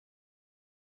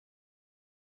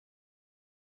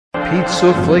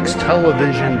Pizza Flix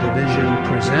Television Division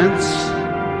presents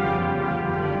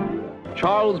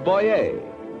Charles Boyer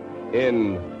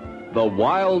in The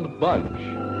Wild Bunch.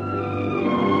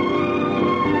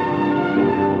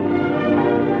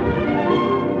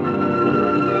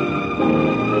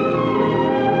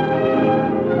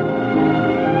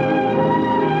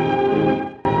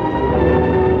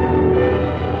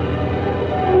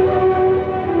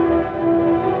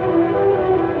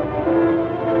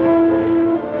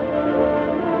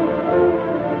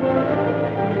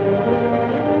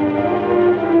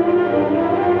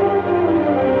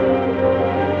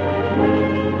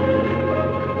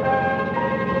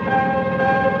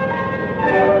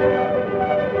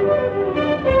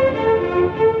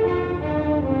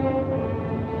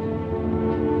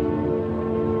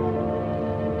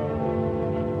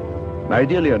 My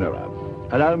dear Leonora,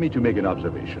 allow me to make an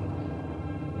observation.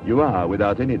 You are,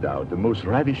 without any doubt, the most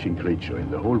ravishing creature in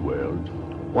the whole world.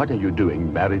 What are you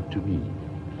doing married to me?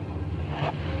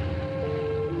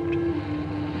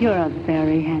 You're a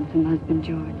very handsome husband,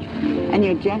 George. And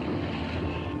you're gentle.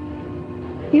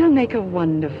 You'll make a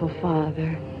wonderful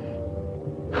father.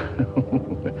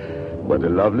 What a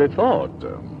lovely thought.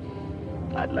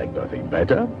 I'd like nothing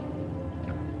better.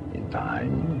 In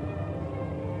time.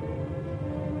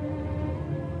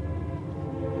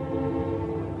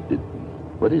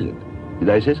 What is it? Did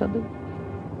I say something?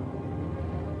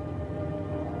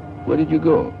 Where did you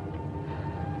go?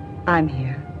 I'm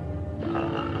here.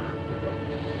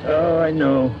 Oh, I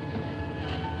know.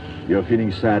 You're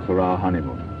feeling sad for our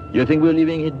honeymoon. You think we're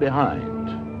leaving it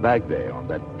behind, back there on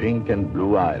that pink and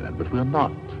blue island, but we're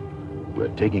not. We're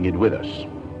taking it with us.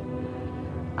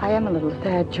 I am a little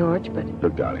sad, George, but...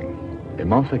 Look, darling, a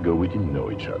month ago we didn't know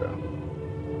each other.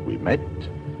 We met,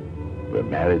 we're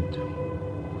married.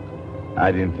 I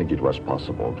didn't think it was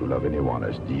possible to love anyone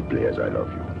as deeply as I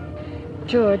love you.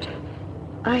 George,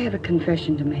 I have a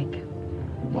confession to make.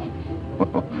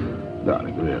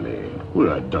 Darling, really,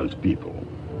 we're adult people.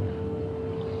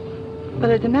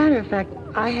 Well, as a matter of fact,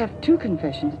 I have two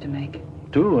confessions to make.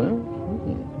 Two, huh?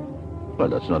 Well,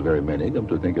 that's not very many, come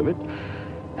to think of it.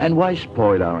 And why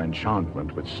spoil our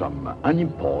enchantment with some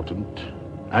unimportant,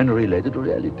 unrelated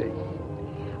reality?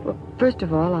 Well, first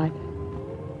of all, I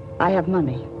have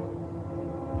money.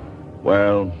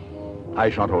 Well, I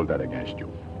shan't hold that against you.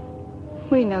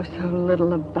 We know so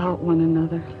little about one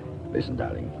another. Listen,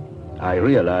 darling, I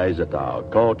realize that our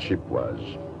courtship was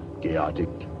chaotic.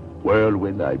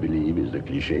 Whirlwind, I believe, is the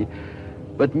cliché.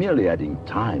 But merely adding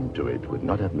time to it would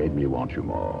not have made me want you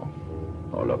more,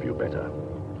 or love you better,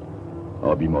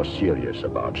 or be more serious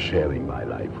about sharing my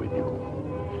life with you.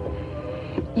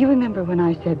 You remember when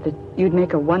I said that you'd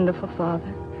make a wonderful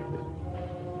father?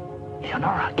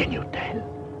 Leonora, can you tell?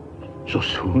 So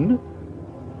soon?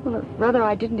 Well, rather,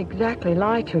 I didn't exactly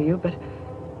lie to you, but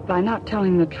by not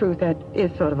telling the truth, that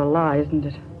is sort of a lie, isn't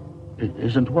it? It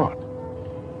isn't what?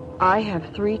 I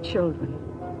have 3 children.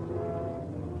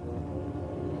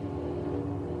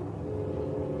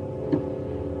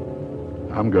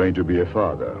 I'm going to be a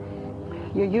father.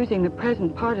 You're using the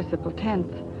present participle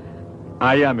tense.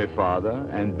 I am a father,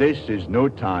 and this is no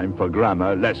time for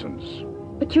grammar lessons.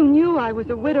 But you knew I was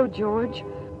a widow, George.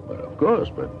 Well, of course,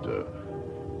 but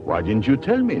why didn't you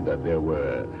tell me that there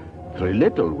were 3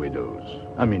 little widows?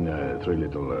 I mean, 3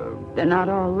 little... They're not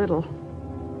all little.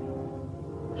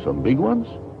 Some big ones?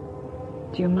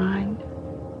 Do you mind?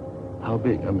 How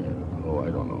big? I mean, oh,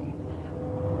 I don't know.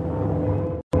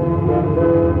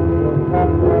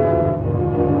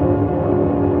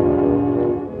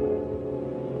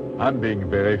 I'm being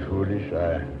very foolish.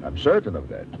 I'm certain of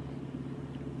that.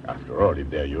 After all, if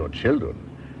they're your children,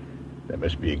 they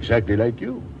must be exactly like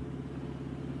you.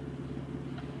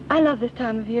 I love this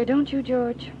time of year, don't you,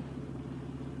 George?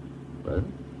 Well,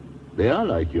 they are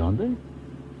like you, aren't they?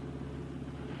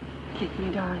 Kiss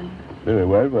me, darling. Very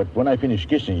well, but when I finish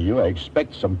kissing you, I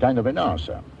expect some kind of an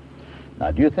answer.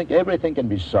 Now, do you think everything can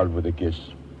be solved with a kiss?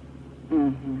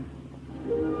 Mm-hmm.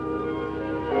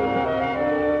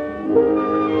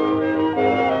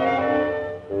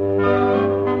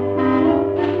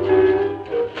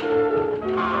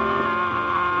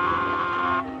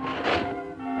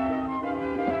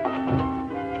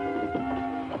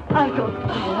 Uncle.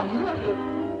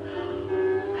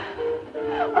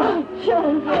 Oh,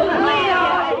 John.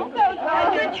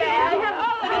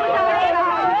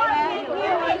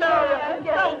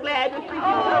 So glad to see you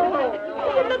so well.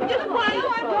 You look just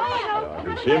wonderful.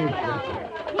 It's him.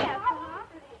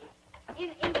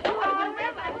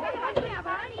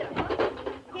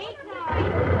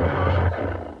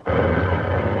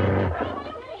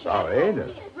 Sorry,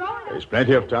 there's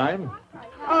plenty of time.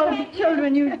 Oh,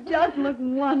 children, you just look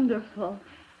wonderful.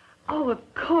 Oh, of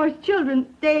course, children,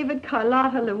 David,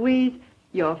 Carlotta, Louise,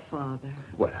 your father.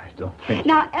 Well, I don't think...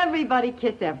 Now, everybody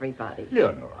kiss everybody.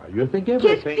 Leonora, you think Kiss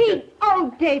everything... Pete.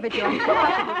 Oh, David, you're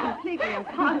completely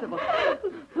impossible.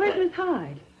 Where's Miss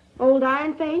Hyde? Old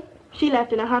Iron Face? She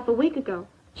left in a huff a week ago.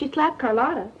 She slapped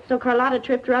Carlotta, so Carlotta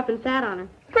tripped her up and sat on her.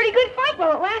 Pretty good fight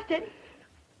while it lasted.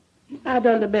 I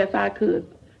done the best I could.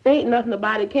 There ain't nothing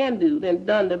nobody can do than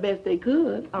done the best they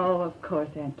could. Oh, of course,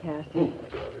 Aunt Cassie.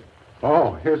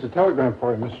 Oh, here's a telegram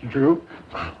for you, Mr. Drew.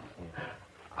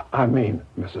 I mean,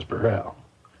 Mrs. Perreau.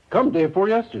 Come day before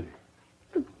yesterday.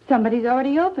 Somebody's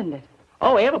already opened it.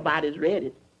 Oh, everybody's read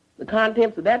it. The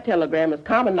contents of that telegram is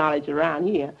common knowledge around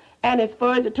here. And it's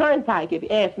for the turnpike, if you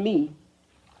ask me.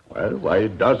 Well, why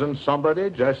doesn't somebody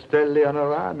just tell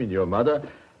Leonora, I mean your mother,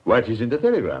 what is in the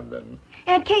telegram, then?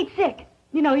 Aunt Kate's sick.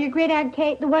 You know, your great Aunt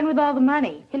Kate, the one with all the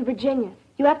money. In Virginia.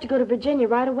 You have to go to Virginia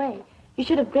right away. You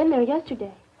should have been there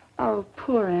yesterday. Oh,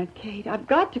 poor Aunt Kate. I've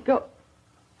got to go.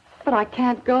 But I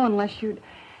can't go unless you'd...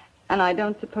 And I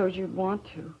don't suppose you'd want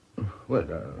to. Well,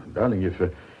 darling,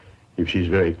 if she's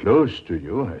very close to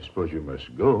you, I suppose you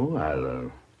must go.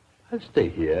 I'll stay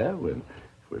here with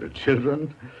the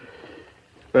children.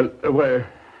 Well,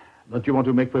 where... Don't you want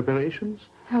to make preparations?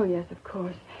 Oh, yes, of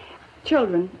course.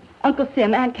 Children, Uncle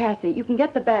Sim, Aunt Cassie, you can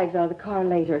get the bags out of the car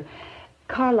later.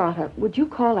 Carlotta, would you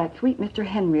call that sweet Mr.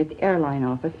 Henry at the airline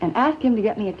office and ask him to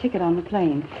get me a ticket on the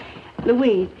plane?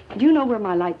 Louise, do you know where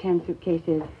my light tan suitcase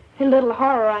is? A little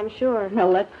horror, I'm sure.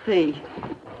 Well, let's see.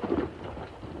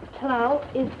 Hello?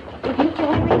 Is Mr.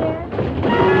 Henry there?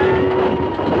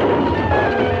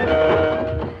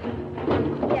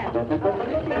 Yes.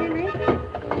 Mr. Henry?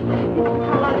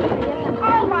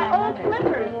 Oh, my old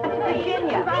slippers.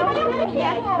 Virginia.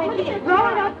 Yes,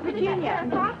 Roanoke, Virginia. You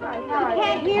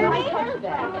can't hear me? You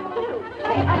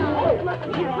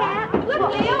can't? Look,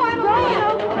 Leo, I'm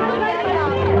Roanoke.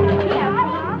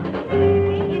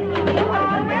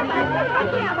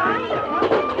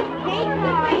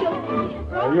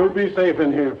 You'll be safe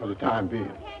in here for the time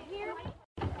being.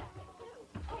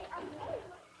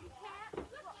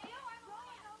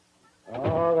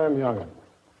 Oh, them young'uns.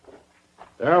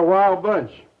 They're a wild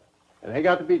bunch, and they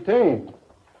got to be tamed.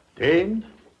 Tamed?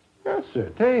 Yes, sir,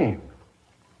 tamed.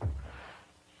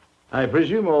 I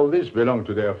presume all this belonged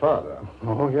to their father.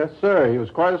 Oh, yes, sir. He was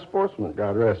quite a sportsman,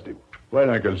 God rest him. Well,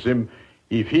 Uncle Sim,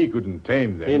 if he couldn't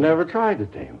tame them... He never tried to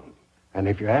tame them. And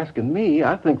if you're asking me,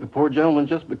 I think the poor gentleman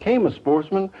just became a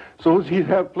sportsman so as he'd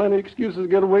have plenty of excuses to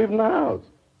get away from the house.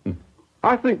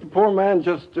 I think the poor man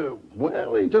just,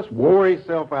 he just wore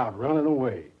himself out running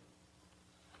away.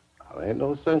 Well, there ain't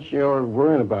no sense you're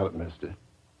worrying about it, mister.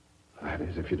 That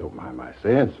is, if you don't mind my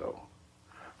saying so.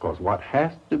 Because what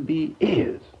has to be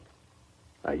is.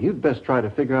 Now, you'd best try to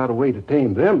figure out a way to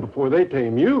tame them before they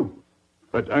tame you.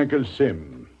 But, Uncle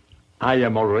Sim, I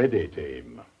am already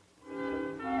tame.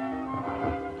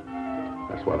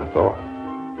 That's what I thought.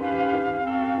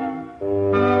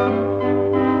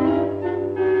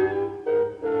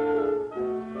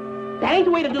 That ain't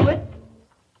the way to do it.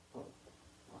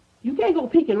 You can't go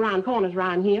peeking around corners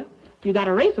around here. You got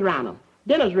to race around them.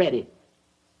 Dinner's ready.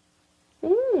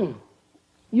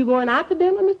 You going out to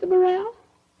dinner, Mr. Burrell?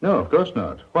 No, of course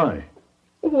not. Why?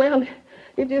 Well,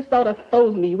 it just sort of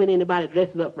throws me when anybody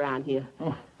dresses up around here.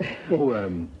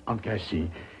 Aunt Cassie,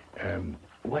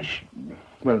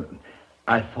 well,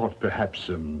 I thought perhaps,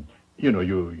 you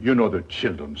know the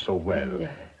children so well.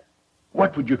 Yeah.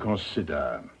 What would you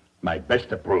consider my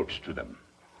best approach to them?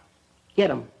 Get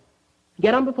them.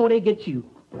 Get them before they get you.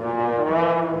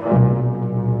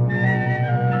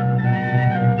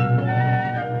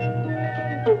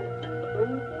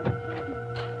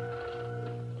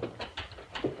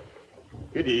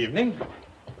 Good evening.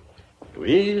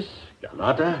 Louise,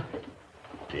 Carlotta,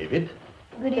 David.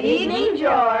 Good evening,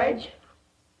 George.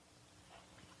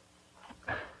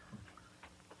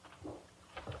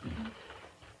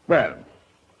 Well,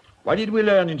 what did we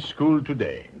learn in school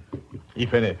today,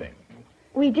 if anything?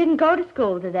 We didn't go to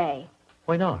school today.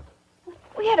 Why not?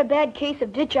 We had a bad case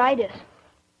of ditchitis.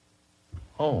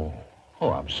 Oh,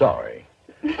 I'm sorry.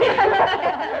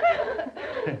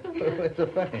 What's so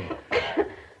funny?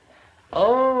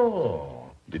 Oh,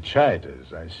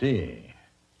 ditchitis, I see.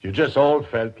 You just all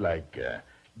felt like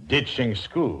ditching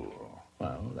school.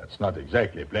 Well, that's not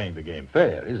exactly playing the game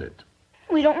fair, is it?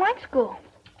 We don't like school.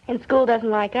 And school doesn't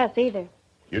like us either.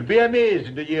 You'll be amazed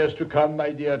in the years to come, my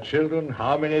dear children,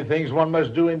 how many things one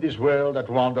must do in this world that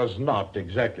one does not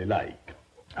exactly like.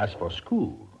 As for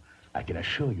school, I can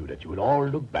assure you that you will all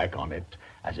look back on it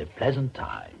as a pleasant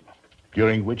time.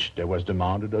 during which there was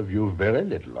demanded of you very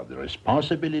little of the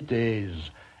responsibilities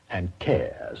and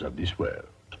cares of this world.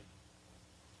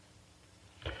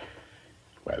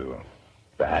 Well,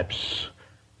 perhaps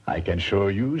I can show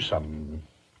you some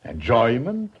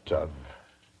enjoyment of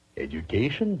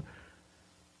education.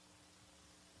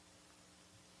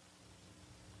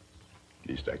 At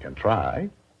least I can try.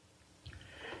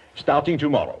 Starting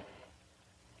tomorrow.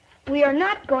 We are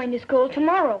not going to school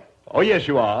tomorrow. Oh, yes,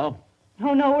 you are.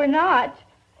 Oh, no, we're not.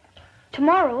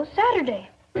 Tomorrow's Saturday.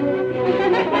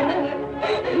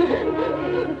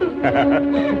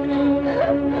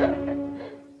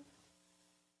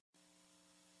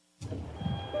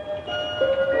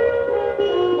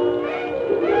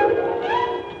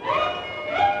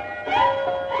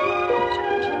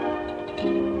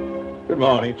 Good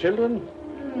morning, children.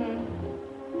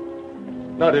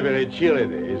 Not a very cheery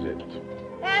day, is it?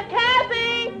 Aunt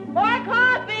Cassie! More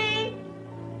coffee!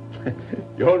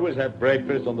 You always have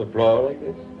breakfast on the floor like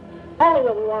this? Only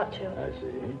when we want to. I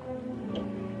see.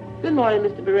 Good morning,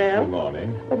 Mr. Perreau. Good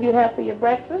morning. What do you have for your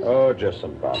breakfast? Oh, just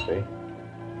some coffee.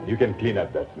 You can clean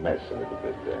up that mess a little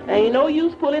bit there. Ain't no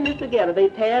use pulling this together. They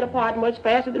tear it apart much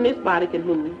faster than this body can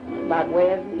move. About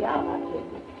wears me out, I tell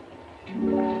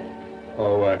you.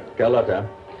 Oh, Carlotta,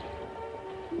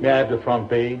 may I have the front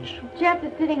page? Jeff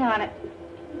is sitting on it.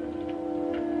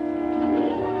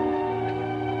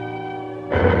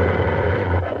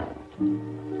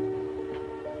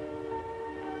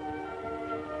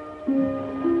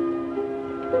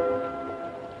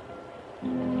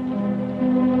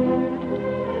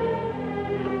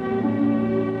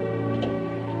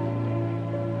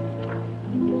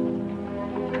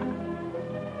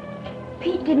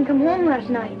 Pete didn't come home last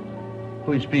night.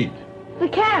 Who is Pete? The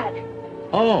cat.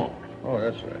 Oh,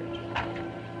 that's right.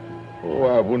 Oh,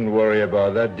 I wouldn't worry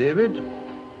about that, David.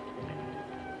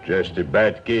 Just a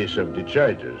bad case of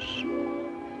detritus.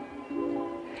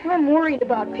 I'm worried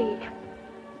about Pete.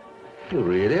 You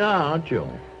really are, aren't you?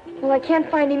 Well, I can't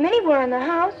find him anywhere in the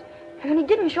house. And when he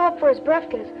didn't show up for his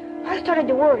breakfast, I started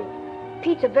to worry.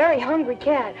 Pete's a very hungry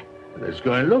cat. Let's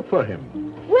go and look for him.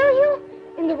 Will you?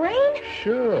 In the rain?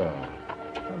 Sure.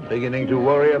 I'm beginning to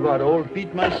worry about old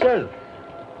Pete myself.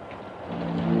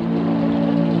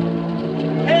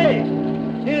 Hey!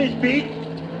 Here is Pete,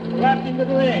 wrapped in the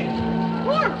rain.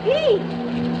 Poor Pete!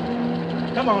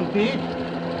 Come on, Pete.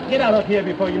 Get out of here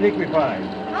before you liquefy.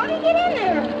 How'd he get in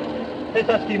there? Let's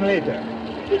ask him later.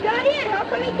 He got in. How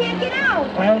come he can't get out?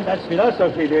 Well, that's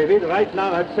philosophy, David. Right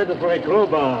now, I'd settle for a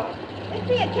crowbar. They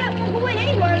say a cat won't go in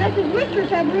anywhere unless his whiskers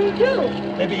have room, too.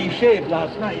 Maybe he shaved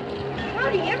last night.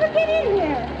 How'd he ever get in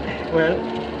here? Well,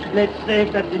 let's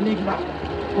save that enigma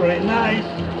for a nice,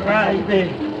 dry day.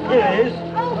 Yes?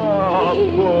 Oh,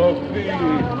 Pete. Poor Pete.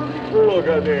 Look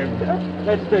at him.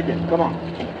 Let's take him. Come on.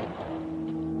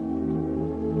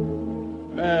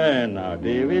 And now,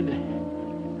 David,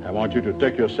 I want you to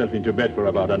tuck yourself into bed for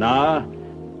about an hour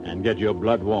and get your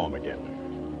blood warm again.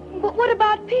 But what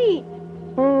about Pete?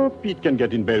 Oh, Pete can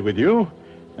get in bed with you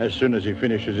as soon as he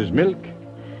finishes his milk.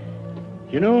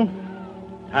 You know,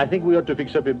 I think we ought to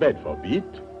fix up a bed for Pete.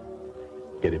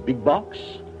 Get a big box,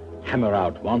 hammer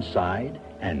out one side,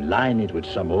 and line it with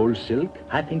some old silk.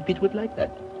 I think Pete would like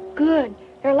that. Good.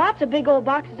 There are lots of big old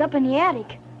boxes up in the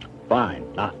attic.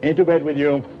 Fine. Now, into bed with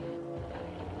you.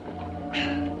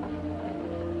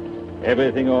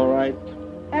 Everything all right?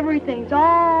 Everything's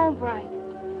all right.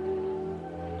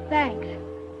 Thanks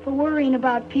for worrying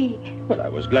about Pete. Well, I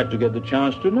was glad to get the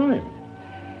chance to know him.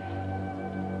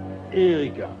 Here he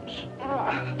comes.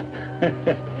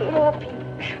 Oh,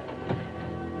 Pete.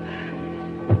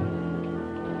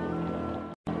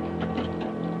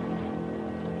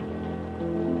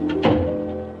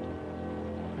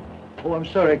 Oh, I'm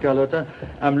sorry, Carlotta.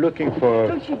 I'm looking for...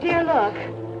 Don't you dare look.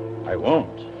 I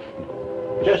won't.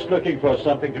 Just looking for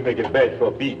something to make a bed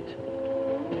for Pete.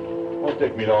 Won't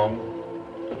take me long.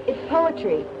 It's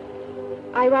poetry.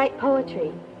 I write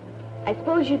poetry. I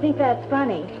suppose you think that's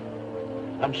funny.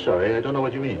 I'm sorry, I don't know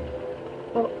what you mean.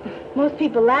 Well, most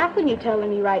people laugh when you tell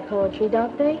them you write poetry,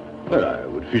 don't they? Well, I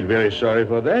would feel very sorry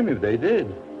for them if they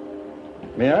did.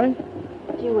 May I?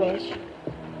 If you wish.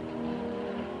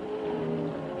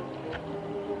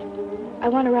 I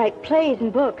want to write plays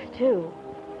and books, too.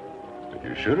 But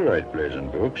you should write plays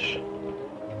and books.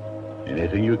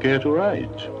 Anything you care to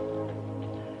write.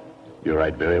 You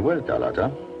write very well,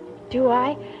 Carlotta. Do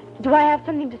I? Do I have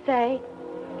something to say?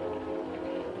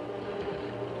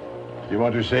 Do you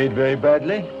want to say it very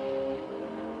badly?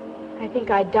 I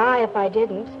think I'd die if I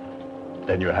didn't.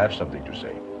 Then you have something to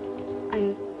say.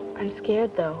 I'm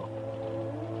scared, though.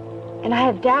 And I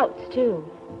have doubts, too.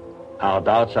 Our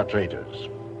doubts are traitors.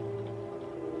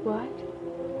 What?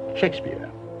 Shakespeare,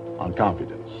 on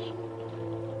confidence.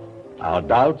 Our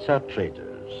doubts are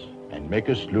traitors, and make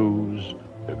us lose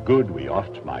the good we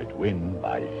oft might win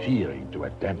by fearing to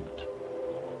attempt.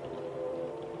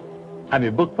 I'm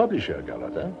a book publisher,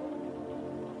 Carlotta.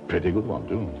 Pretty good one,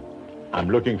 too. I'm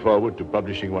looking forward to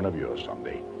publishing one of yours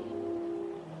someday.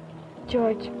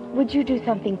 George, would you do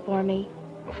something for me?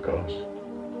 Of course.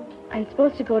 I'm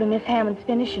supposed to go to Miss Hammond's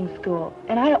finishing school,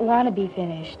 and I don't want to be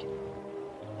finished.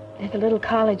 There's a little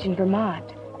college in Vermont.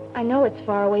 I know it's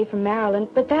far away from Maryland,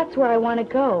 but that's where I want to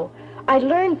go. I'd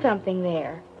learn something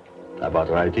there. About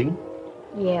writing?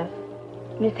 Yes.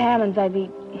 Miss Hammond's, I'd be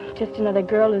just another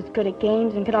girl who's good at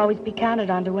games and could always be counted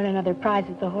on to win another prize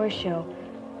at the horse show.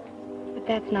 But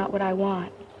that's not what I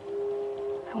want.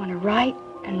 I want to write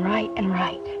and write and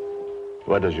write.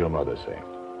 What does your mother say?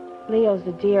 Leo's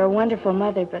a dear, wonderful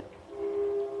mother, but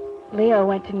Leo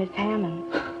went to Miss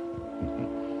Hammond's.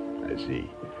 I see.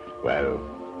 Well,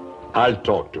 I'll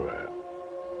talk to her.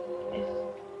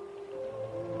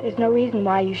 There's no reason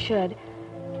why you should.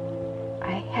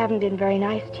 I haven't been very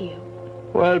nice to you.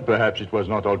 Well, perhaps it was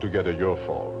not altogether your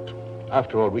fault.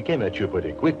 After all, we came at you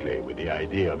pretty quickly with the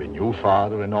idea of a new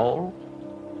father and all.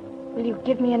 Will you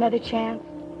give me another chance?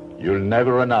 You'll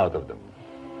never run out of them.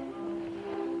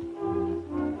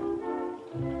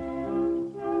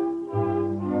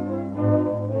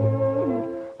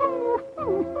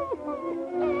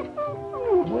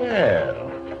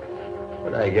 Well,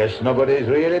 but I guess nobody's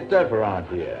really tough around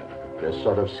here. Just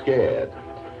sort of scared.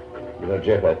 You know,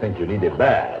 Jeff, I think you need it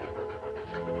bad.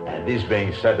 And this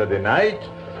being Saturday night,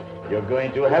 you're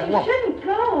going to have one. You shouldn't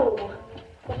go.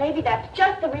 Well, maybe that's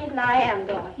just the reason I am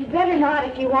going. You better not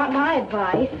if you want my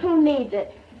advice. Who needs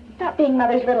it? Stop being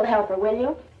Mother's little helper, will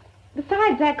you?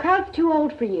 Besides, that crowd's too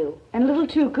old for you, and a little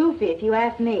too goofy if you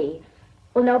ask me.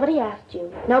 Well, nobody asked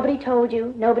you. Nobody told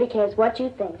you. Nobody cares what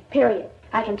you think, period.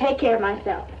 I can take care of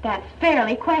myself. That's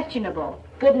fairly questionable.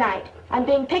 Good night. I'm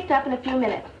being picked up in a few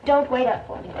minutes. Don't wait up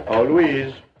for me. Oh,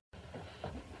 Louise.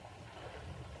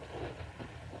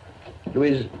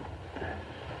 Louise,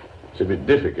 it's a bit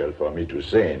difficult for me to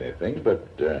say anything, but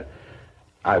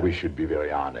I wish you'd be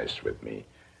very honest with me.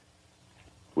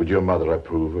 Would your mother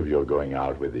approve of your going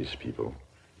out with these people?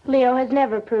 Leo has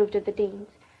never approved of the Deans.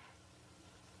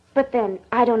 But then,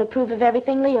 I don't approve of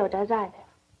everything Leo does either.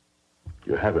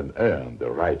 You haven't earned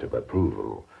the right of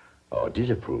approval or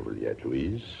disapproval yet,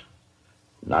 Louise.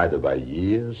 Neither by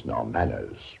years nor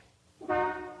manners.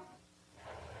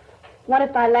 One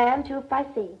if by land, two if by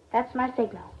sea. That's my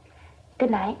signal.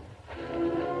 Good night.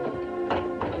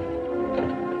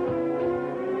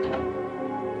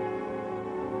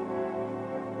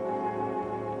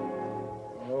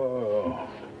 Oh,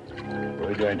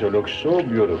 we're going to look so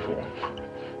beautiful.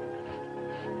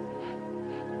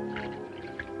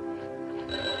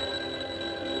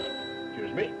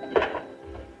 Excuse me.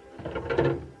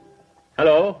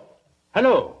 Hello?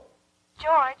 Hello?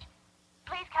 George,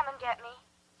 please come and get me.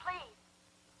 Please.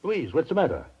 Louise, what's the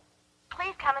matter?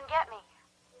 Please come and get me.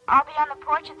 I'll be on the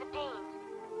porch at the Deans.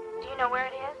 Do you know where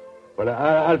it is? Well,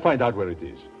 I'll find out where it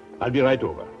is. I'll be right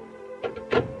over.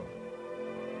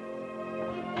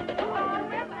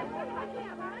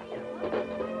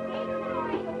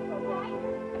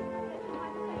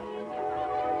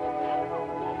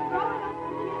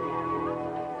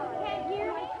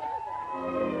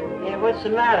 Hey, what's the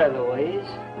matter, Louise?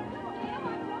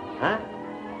 Huh?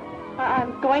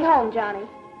 I'm going home, Johnny.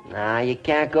 Nah, you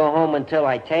can't go home until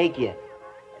I take you.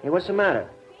 Hey, what's the matter?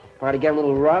 Party get a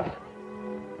little rough?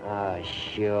 Oh,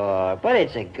 sure. But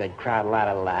it's a good crowd, a lot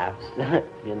of laughs.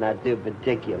 You're not too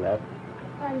particular.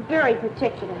 I'm very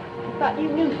particular. I thought you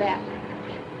knew that.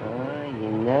 Oh,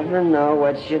 you never know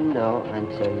what you know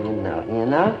until you know, you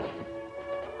know?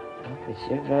 Oh, but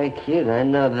you're very cute, I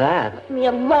know that. Leave me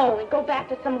alone and go back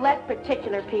to some less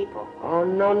particular people. Oh,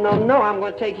 no, no, no, I'm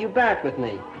going to take you back with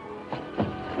me.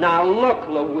 Now, look,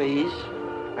 Louise.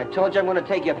 I told you I'm going to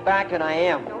take you back, and I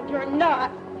am. No, you're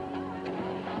not.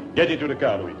 Get into the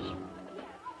car, Louise.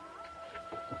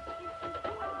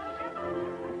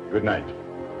 Good night.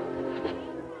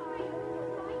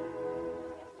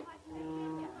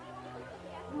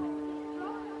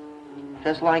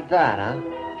 Just like that, huh?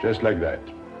 Just like that.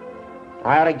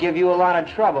 I ought to give you a lot of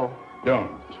trouble.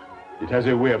 Don't. It has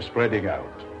a way of spreading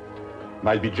out.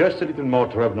 Might be just a little more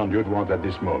trouble than you'd want at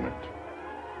this moment.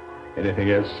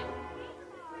 Anything else?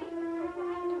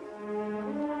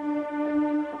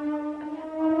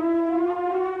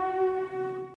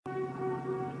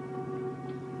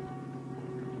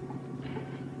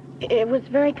 It was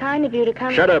very kind of you to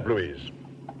come. Shut up, Louise.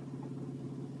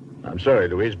 I'm sorry,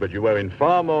 Louise, but you were in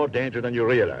far more danger than you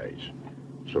realize.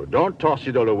 So don't toss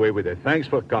it all away with a thanks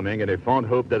for coming and a fond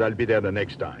hope that I'll be there the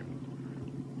next time.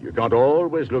 You can't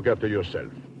always look after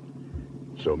yourself.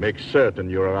 So make certain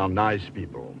you're around nice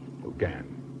people who can.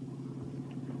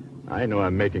 I know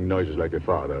I'm making noises like a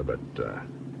father, but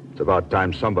it's about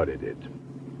time somebody did.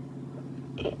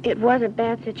 It was a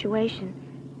bad situation.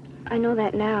 I know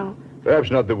that now.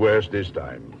 Perhaps not the worst this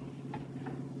time.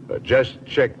 But just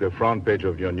check the front page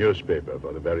of your newspaper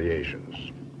for the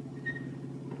variations.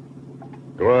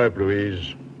 Grow up,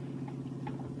 Louise.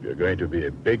 If you're going to be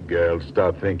a big girl,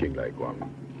 start thinking like one.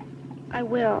 I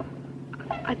will.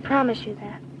 I promise you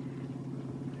that.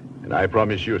 And I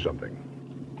promise you something.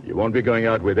 You won't be going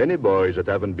out with any boys that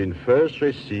haven't been first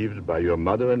received by your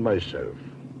mother and myself.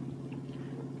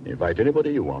 Invite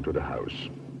anybody you want to the house.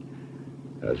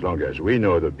 As long as we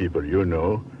know the people you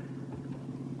know,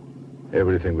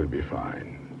 everything will be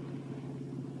fine.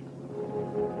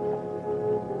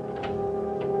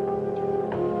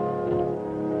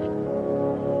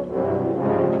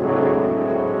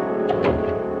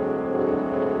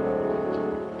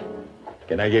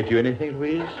 Can I get you anything,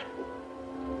 Louise?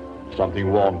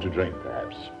 Something warm to drink,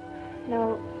 perhaps.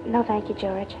 No, thank you,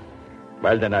 George.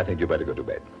 Well, then I think you better go to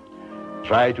bed.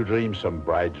 Try to dream some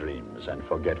bright dreams and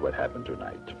forget what happened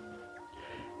tonight.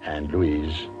 And,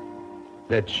 Louise,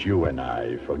 let's you and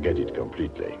I forget it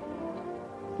completely.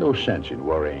 No sense in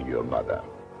worrying your mother.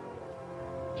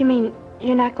 You mean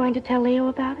you're not going to tell Leo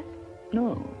about it?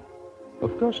 No,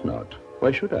 of course not.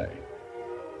 Why should I?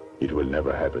 It will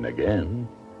never happen again,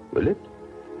 will it?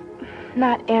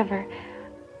 Not ever.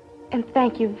 And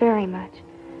thank you very much.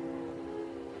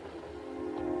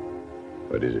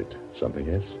 What is it? Something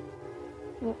else?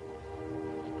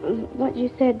 What you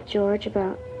said, George,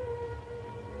 about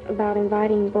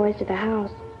inviting boys to the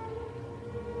house.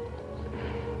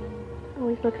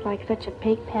 Always looks like such a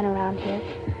pig pen around here.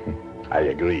 I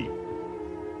agree.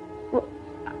 Well,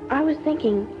 I was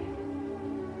thinking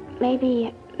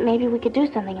maybe we could do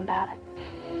something about it.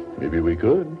 Maybe we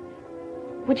could.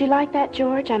 Would you like that,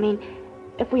 George? I mean,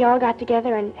 if we all got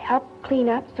together and helped clean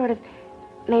up, sort of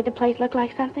made the place look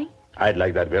like something? I'd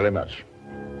like that very much.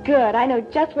 Good. I know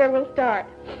just where we'll start.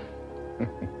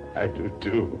 I do,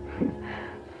 too.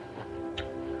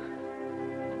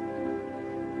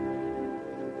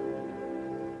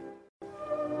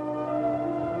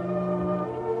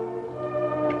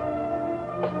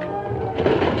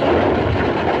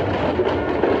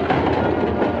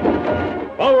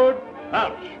 Forward,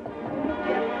 march.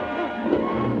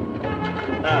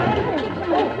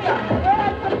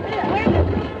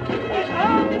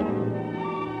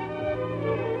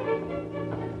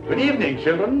 Good evening,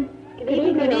 children. Good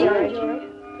evening, George.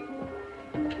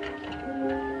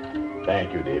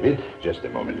 Thank you, David. Just a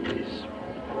moment, please.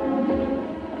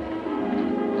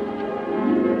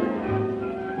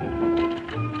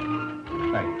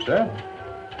 Thank you, sir.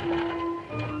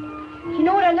 You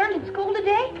know what I learned at school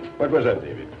today? What was that,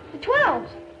 David? The 12s.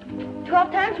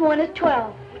 12 times 1 is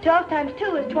 12. 12 times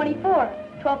 2 is 24.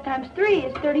 12 times 3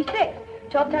 is 36.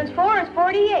 12 times 4 is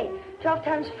 48. 12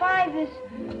 times 5 is...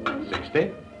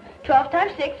 60? 12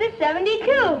 times 6 is 72.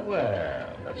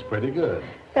 Well, that's pretty good.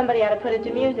 Somebody ought to put it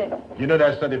to music. You know,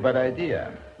 that's not a bad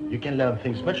idea. You can learn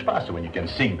things much faster when you can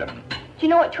sing them. Do you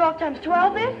know what 12 times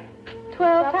 12 is?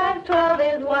 12 times 12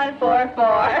 is 144.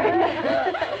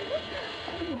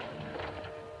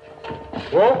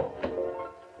 Whoa.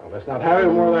 Well, let's not have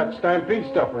any more of that stampede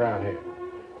stuff around here.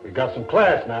 We've got some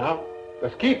class now.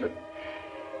 Let's keep it.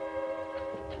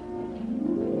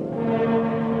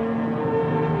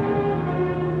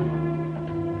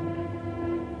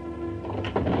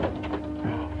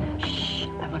 Shh.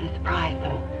 I want a surprise,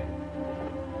 though.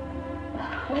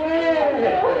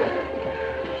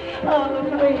 Oh,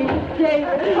 Louise,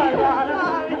 David,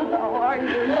 how are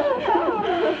you?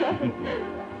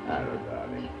 Hello,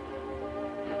 darling.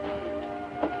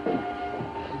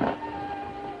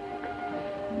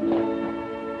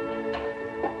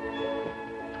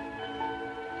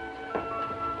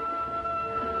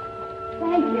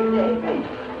 Thank you, David.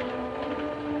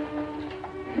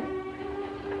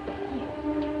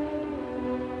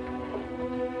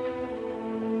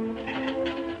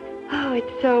 Oh,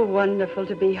 it's so wonderful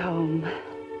to be home.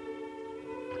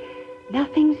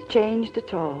 Nothing's changed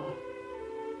at all.